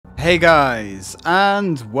Hey guys,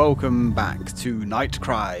 and welcome back to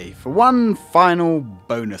Nightcry for one final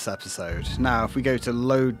bonus episode. Now, if we go to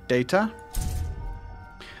load data,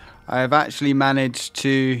 I have actually managed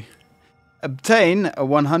to obtain a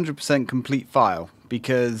 100% complete file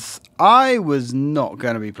because I was not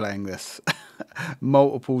going to be playing this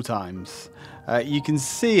multiple times. You can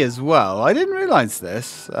see as well, I didn't realize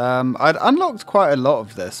this, I'd unlocked quite a lot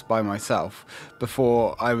of this by myself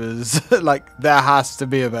before I was like, there has to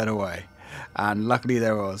be a better way, and luckily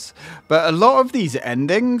there was. But a lot of these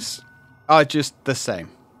endings are just the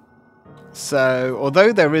same. So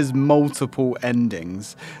although there is multiple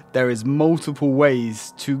endings, there is multiple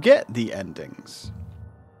ways to get the endings.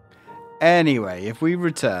 Anyway, if we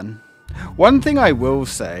return, one thing I will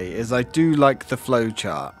say is I do like the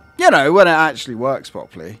flowchart. You know, when it actually works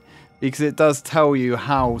properly, because it does tell you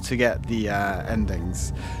how to get the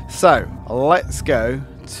endings. So let's go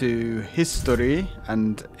to history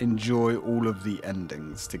and enjoy all of the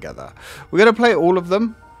endings together. We're going to play all of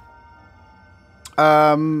them.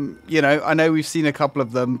 You know, I know we've seen a couple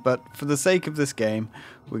of them, but for the sake of this game,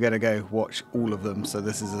 we're going to go watch all of them. So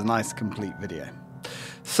this is a nice complete video.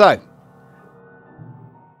 So,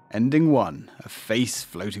 ending 1, a face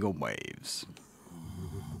floating on waves.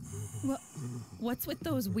 What's with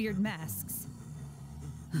those weird masks?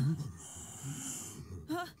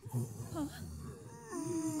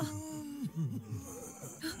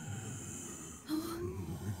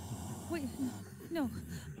 Wait, no.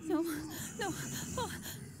 Oh.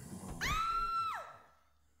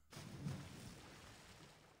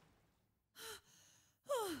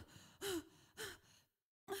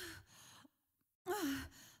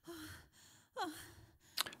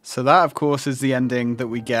 So that, of course, is the ending that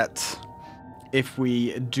we get if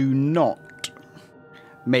we do not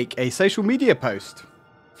make a social media post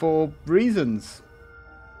for reasons.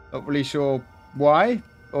 Not really sure why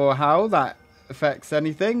or how that affects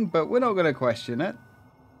anything, but we're not going to question it.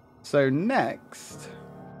 So next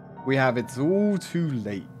we have It's All Too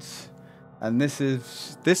Late. And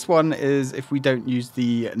this one is if we don't use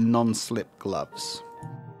the non-slip gloves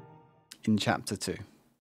in chapter 2.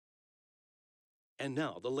 And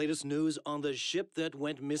now, the latest news on the ship that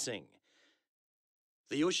went missing.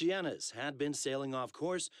 The Oceanus had been sailing off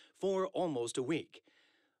course for almost a week,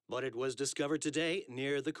 but it was discovered today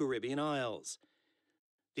near the Caribbean Isles.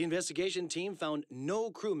 The investigation team found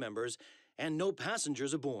no crew members and no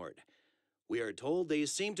passengers aboard. We are told they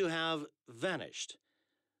seem to have vanished.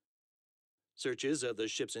 Searches of the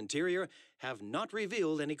ship's interior have not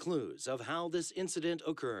revealed any clues of how this incident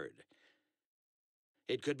occurred.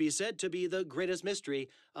 It could be said to be the greatest mystery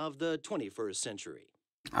of the 21st century.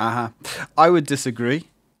 I would disagree.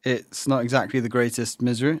 It's not exactly the greatest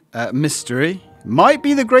mystery. Might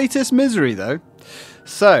be the greatest misery, though.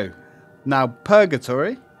 So, now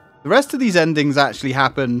Purgatory. The rest of these endings actually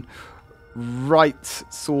happen right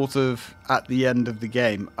sort of at the end of the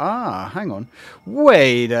game. Hang on.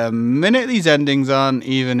 Wait a minute. These endings aren't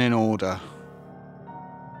even in order.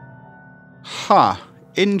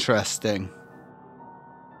 Interesting.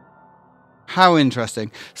 How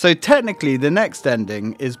interesting. So technically the next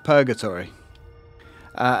ending is Purgatory.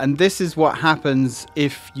 And this is what happens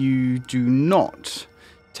if you do not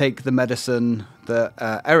take the medicine that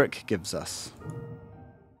Eric gives us.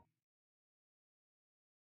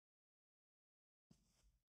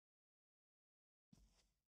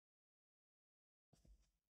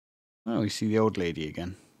 Oh, we see the old lady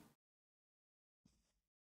again.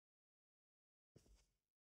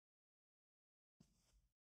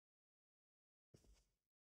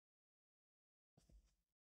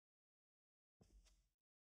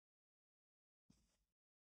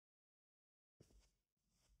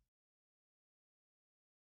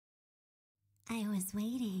 I was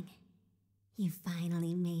waiting. You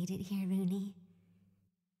finally made it here, Rooney.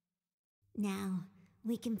 Now,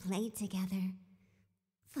 we can play together.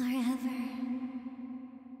 Forever.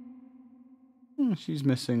 She's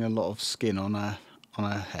missing a lot of skin on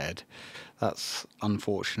her head. That's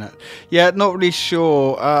unfortunate. Yeah, not really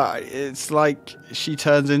sure. It's like she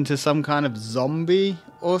turns into some kind of zombie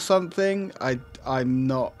or something. I'm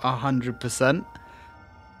not 100%.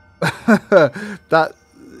 That,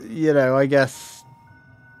 you know, I guess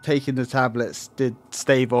taking the tablets did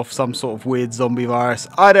stave off some sort of weird zombie virus.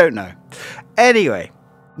 I don't know. Anyway,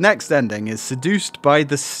 next ending is Seduced by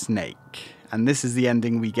the Snake. And this is the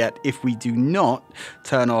ending we get if we do not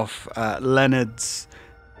turn off Leonard's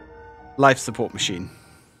life support machine.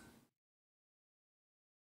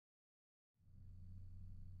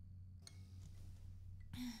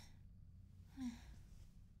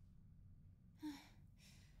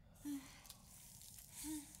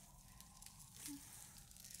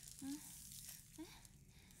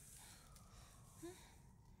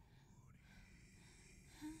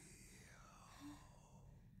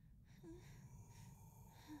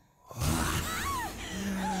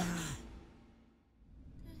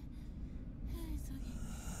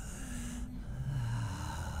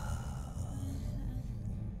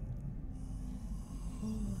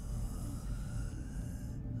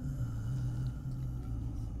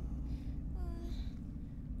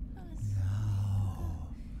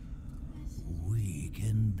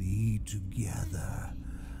 together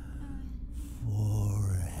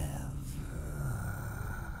forever.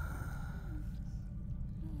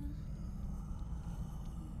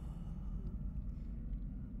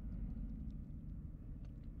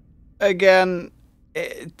 Again,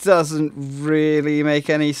 it doesn't really make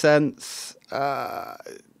any sense. I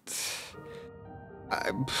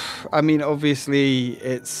mean, obviously,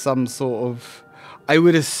 it's some sort of, I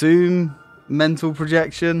would assume, mental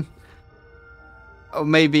projection. Or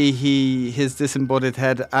maybe his disembodied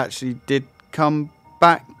head actually did come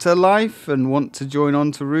back to life and want to join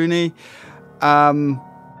on to Rooney. But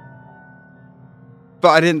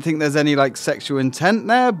I didn't think there's any like sexual intent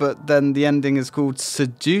there. But then the ending is called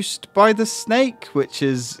Seduced by the Snake, which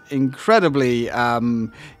is incredibly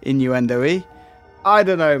innuendo-y. I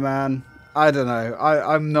don't know, man. I don't know.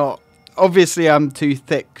 I'm not... Obviously, I'm too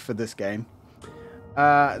thick for this game.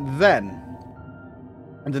 Then,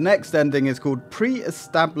 the next ending is called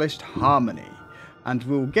Pre-Established Harmony. And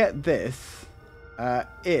we'll get this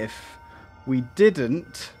if we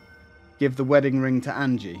didn't give the wedding ring to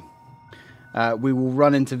Angie. We will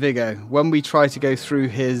run into Viggo. When we try to go through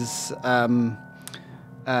his... I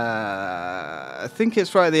think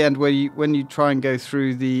it's right at the end where when you try and go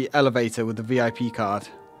through the elevator with the VIP card.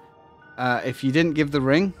 If you didn't give the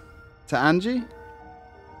ring to Angie,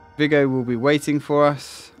 Viggo will be waiting for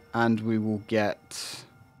us, and we will get...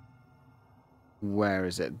 Where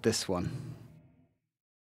is it? This one.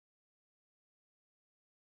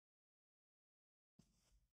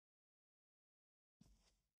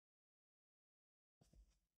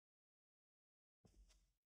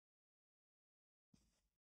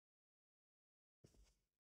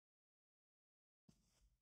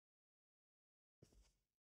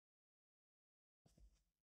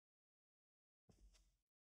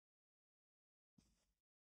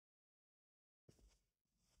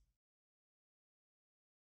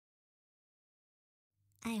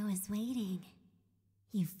 I was waiting.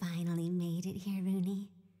 You finally made it here, Rooney.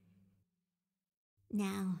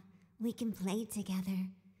 Now, we can play together.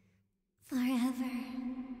 Forever.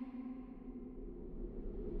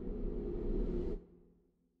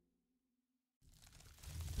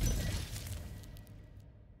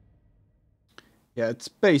 Yeah, it's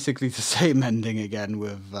basically the same ending again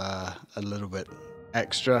with a little bit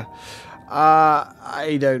extra.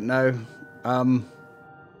 I don't know.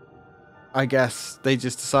 I guess they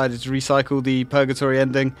just decided to recycle the Purgatory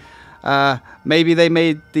ending. Maybe they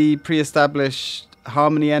made the pre-established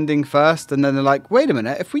Harmony ending first, and then they're like, wait a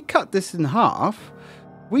minute, if we cut this in half,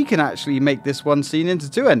 we can actually make this one scene into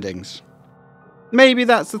two endings. Maybe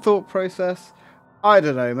that's the thought process. I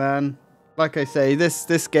don't know, man. Like I say,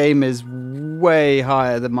 this game is way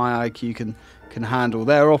higher than my IQ can handle.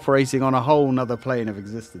 They're operating on a whole nother plane of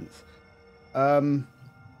existence.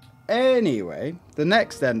 Anyway, the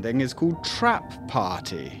next ending is called Trap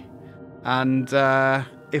Party. And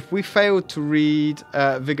if we fail to read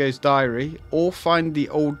Viggo's diary or find the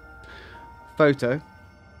old photo,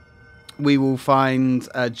 we will find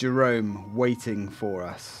Jerome waiting for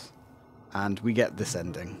us. And we get this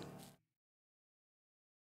ending.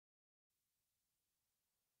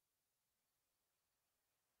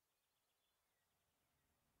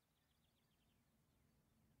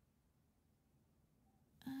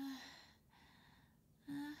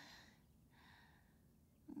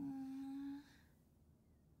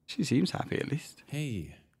 She seems happy, at least.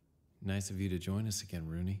 Hey, nice of you to join us again,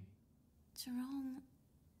 Rooney. Jerome,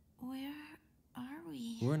 where are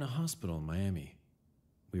we? We're in a hospital in Miami.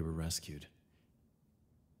 We were rescued.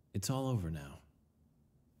 It's all over now.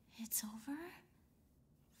 It's over?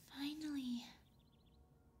 Finally.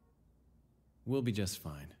 We'll be just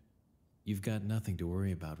fine. You've got nothing to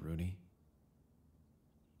worry about, Rooney.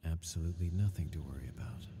 Absolutely nothing to worry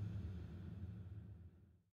about.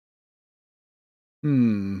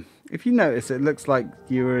 If you notice, it looks like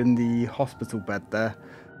you were in the hospital bed there,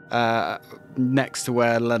 next to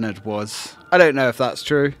where Leonard was. I don't know if that's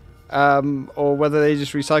true, or whether they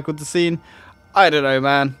just recycled the scene. I don't know,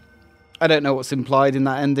 man. I don't know what's implied in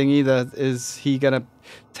that ending either. Is he gonna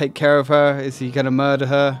take care of her? Is he gonna murder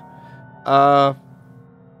her?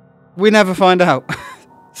 We never find out.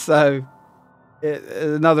 So,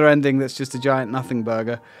 another ending that's just a giant nothing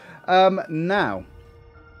burger. Now,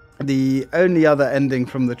 the only other ending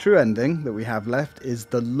from the true ending that we have left is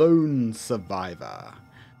The Lone Survivor.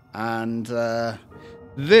 And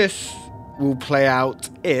this will play out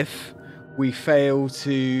if we fail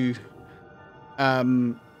to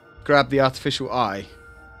grab the artificial eye.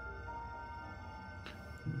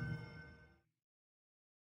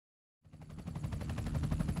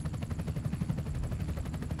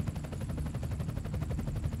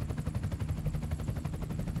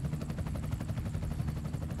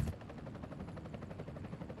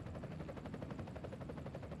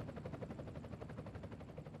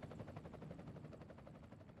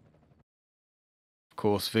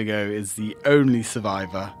 course, Viggo is the only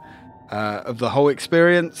survivor of the whole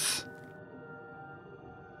experience.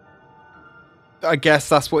 I guess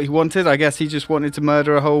that's what he wanted. I guess he just wanted to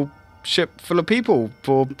murder a whole ship full of people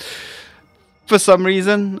for some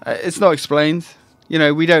reason. It's not explained. You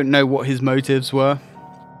know, we don't know what his motives were.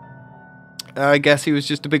 I guess he was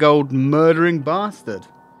just a big old murdering bastard.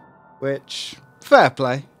 Which, fair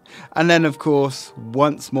play. And then, of course,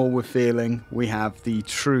 once more with feeling, we have the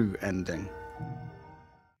true ending.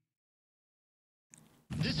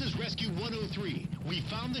 This is Rescue 103. We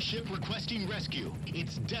found the ship requesting rescue.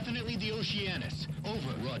 It's definitely the Oceanus.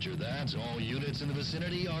 Over. Roger that. All units in the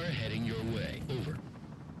vicinity are heading your way. Over.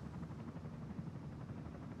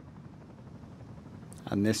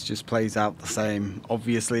 And this just plays out the same,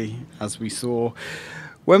 obviously, as we saw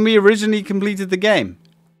when we originally completed the game.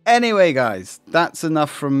 Anyway, guys, that's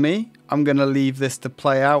enough from me. I'm going to leave this to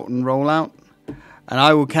play out and roll out. And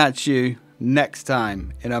I will catch you next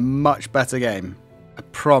time in a much better game. I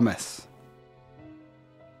promise.